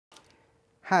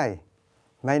Hi,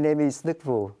 my name is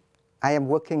Thuong. I am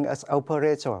working as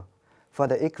operator for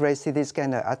the X-ray CT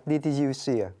scanner at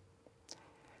DTH-CERE.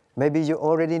 Maybe you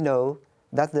already know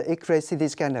that the X-ray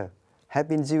CT scanner has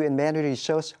been used in many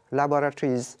research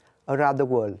laboratories around the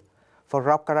world for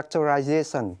rock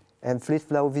characterization and fluid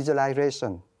flow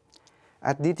visualization.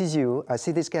 At DTH, a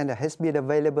CT scanner has been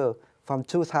available from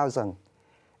 2000,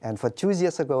 and for 2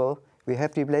 years ago, we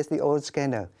have replaced the old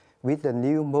scanner with the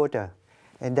new motor,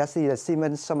 and that is the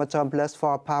Siemens Somatron Plus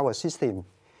 4 power system,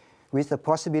 with the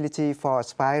possibility for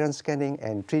spiral scanning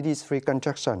and 3D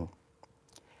reconstruction.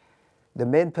 The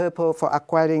main purpose for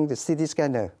acquiring the CT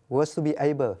scanner was to be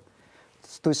able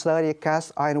to study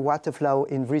gas, oil, and water flow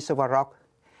in reservoir rock.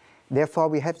 Therefore,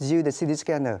 we have used the CT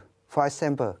scanner, for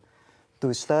example,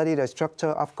 to study the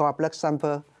structure of core plug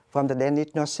sample from the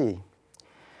Danish North Sea,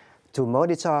 to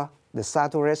monitor the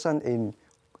saturation in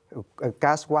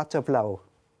gas water flow,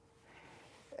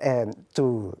 and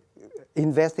to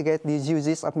investigate the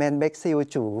uses of man-made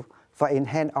CO2 for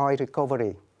enhanced oil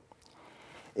recovery.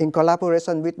 In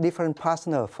collaboration with different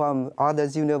partners from other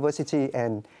universities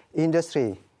and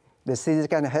industry, the CT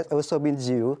scanner has also been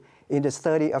used in the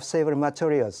study of several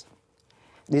materials.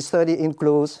 This study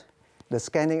includes the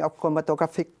scanning of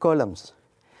chromatographic columns,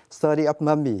 study of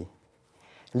mummy,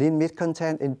 lean meat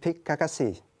content in pig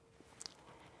carcasses.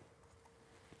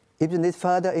 If you need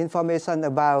further information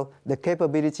about the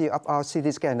capability of our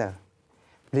CT scanner,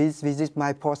 please visit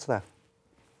my poster.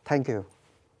 Thank you.